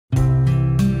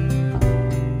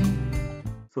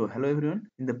So hello everyone.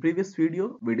 In the previous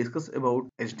video, we discussed about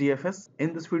HDFS.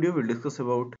 In this video, we'll discuss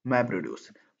about MapReduce.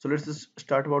 So let's just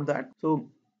start about that. So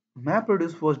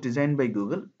MapReduce was designed by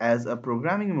Google as a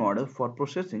programming model for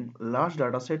processing large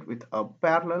dataset with a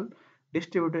parallel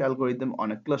distributed algorithm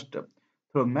on a cluster.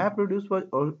 So MapReduce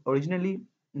was originally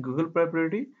Google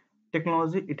proprietary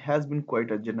technology. It has been quite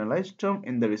a generalized term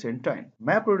in the recent time.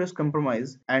 MapReduce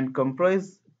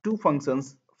comprise two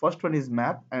functions. First one is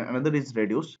map and another is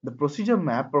reduce. The procedure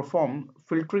map perform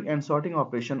filtering and sorting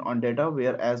operation on data,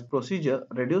 whereas procedure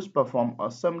reduce perform a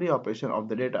summary operation of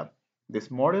the data. This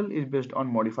model is based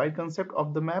on modified concept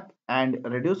of the map and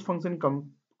reduce function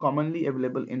commonly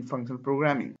available in functional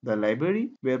programming. The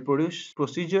library where produce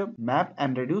procedure map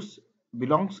and reduce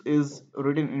belongs is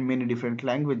written in many different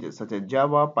languages such as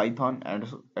Java, Python,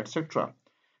 and etc.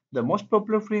 The most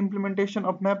popular free implementation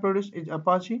of MapReduce is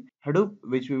Apache Hadoop,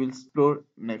 which we will explore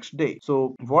next day.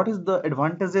 So, what is the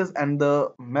advantages and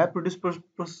the MapReduce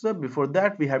processor? Before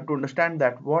that, we have to understand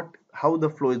that how the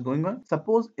flow is going on.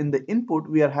 Suppose in the input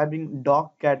we are having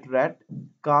dog, cat, rat,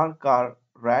 car,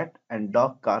 rat, and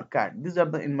dog, car, cat. These are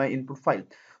the in my input file.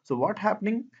 So, what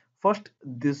happening? First,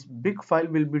 this big file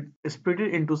will be split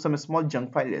into some small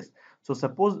chunk files. So,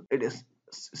 suppose it is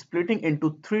splitting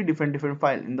into three different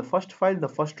files. In the first file, the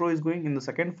first row is going. In the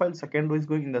second file, second row is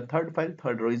going. In the third file,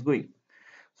 third row is going.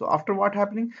 So after what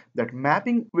happening, that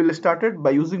mapping will started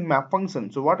by using map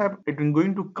function. So what happened, it is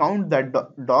going to count that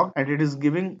dog and it is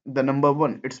giving the number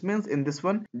 1. It means in this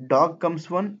one dog comes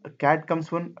 1, cat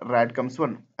comes 1, rat comes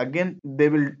 1. Again they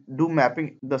will do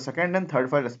mapping the second and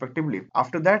third file respectively.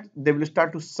 After that they will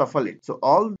start to shuffle it. So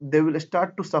all they will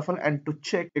start to shuffle and to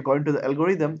check according to the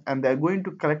algorithm, and they are going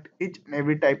to collect each and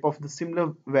every type of the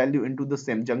similar value into the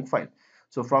same chunk file.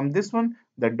 So from this one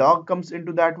the dog comes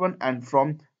into that one, and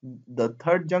from the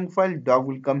third chunk file dog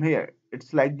will come here.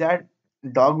 It's like that.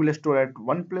 Dog will store at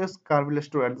one place, car will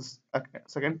store at the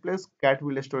second place, cat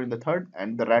will store in the third,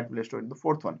 and the rat will store in the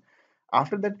fourth one.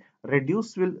 After that,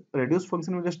 reduce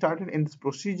function will start in this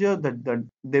procedure that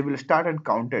they will start and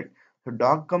count it. So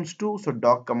dog comes 2, so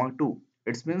dog comma 2.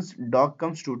 It means dog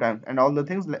comes 2 times, and all the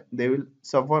things they will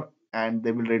suffer and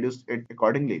they will reduce it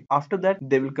accordingly. After that,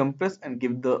 they will compress and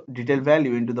give the detailed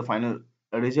value into the final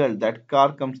result, that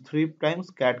car comes 3 times,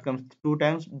 cat comes 2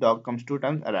 times, dog comes 2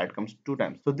 times, a rat comes 2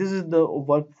 times. So this is the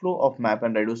workflow of map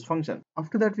and reduce function.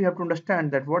 After that, we have to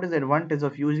understand that what is the advantage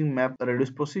of using map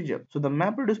reduce procedure. So the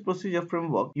map reduce procedure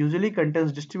framework usually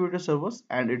contains distributed servers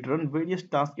and it runs various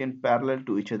tasks in parallel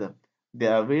to each other.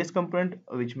 There are various components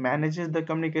which manages the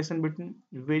communication between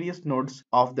various nodes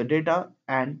of the data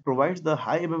and provides the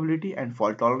high availability and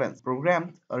fault tolerance.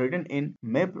 Programs are written in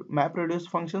MapReduce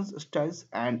functions styles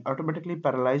and automatically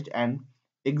parallelized and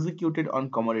executed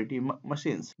on commodity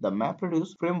machines. The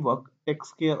MapReduce framework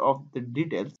takes care of the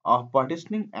details of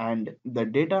partitioning and the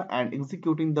data and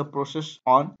executing the process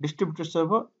on distributed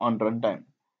server on runtime.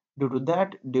 Due to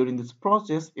that, during this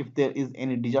process, if there is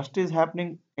any disaster is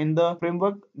happening in the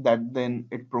framework, that then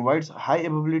it provides high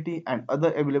availability and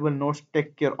other available nodes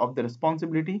take care of the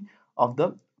responsibility of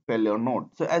the failure node.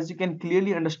 So as you can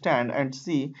clearly understand and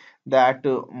see that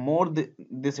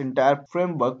this entire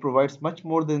framework provides much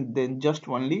more than just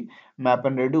only map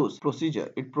and reduce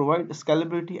procedure. It provides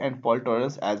scalability and fault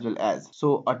tolerance as well as.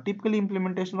 So a typical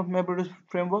implementation of map reduce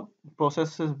framework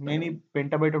processes many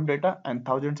petabyte of data and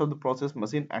thousands of the process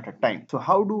machine at a time. So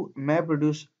how do map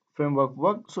reduce framework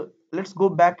work? So let's go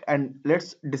back and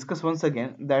let's discuss once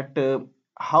again that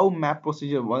how map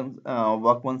procedure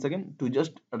work once again, to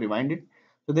just rewind it.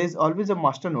 So there is always a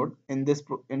master node in this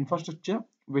infrastructure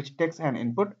which takes an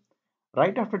input.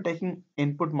 Right after taking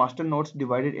input, master nodes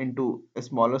divided into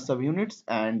smaller subunits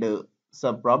and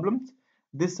subproblems.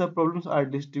 These subproblems are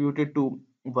distributed to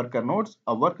worker nodes.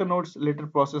 A worker nodes later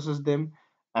processes them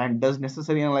and does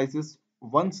necessary analysis.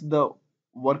 Once the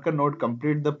worker node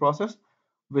completes the process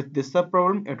with this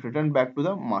subproblem, it returns back to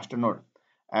the master node.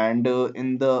 And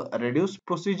in the reduce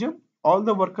procedure, all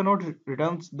the worker node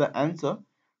returns the answer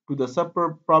to the sub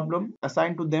problem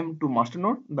assigned to them to master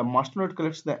node. The master node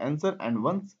collects the answer and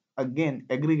once again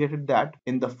aggregated that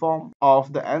in the form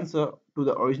of the answer to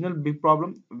the original big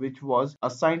problem which was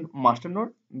assigned master node.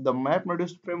 The map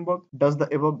reduce framework does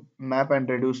the above map and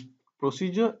reduce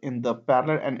procedure in the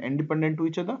parallel and independent to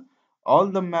each other. All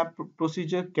the map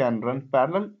procedure can run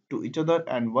parallel to each other,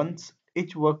 and once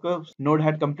each worker node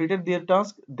had completed their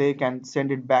task, they can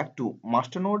send it back to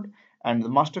master node and the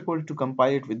master code to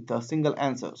compile it with a single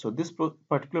answer. So this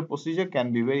particular procedure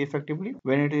can be very effectively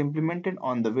when it is implemented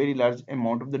on the very large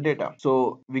amount of the data.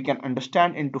 So we can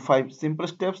understand into 5 simple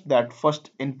steps, that first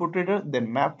input reader,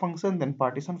 then map function, then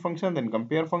partition function, then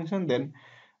compare function, then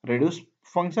reduce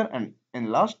function, and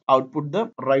in last output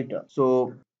the writer.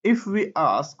 So if we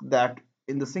ask that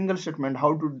in the single statement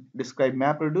how to describe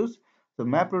MapReduce, so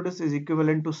MapReduce is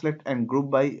equivalent to select and group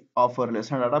by of a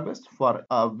relational database for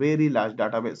a very large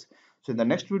database. So in the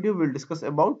next video we'll discuss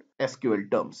about SQL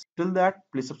terms. Till that,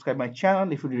 please subscribe my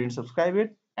channel if you didn't subscribe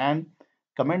it, and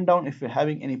comment down if you're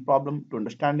having any problem to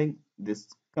understanding this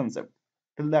concept.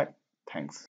 Till that, thanks.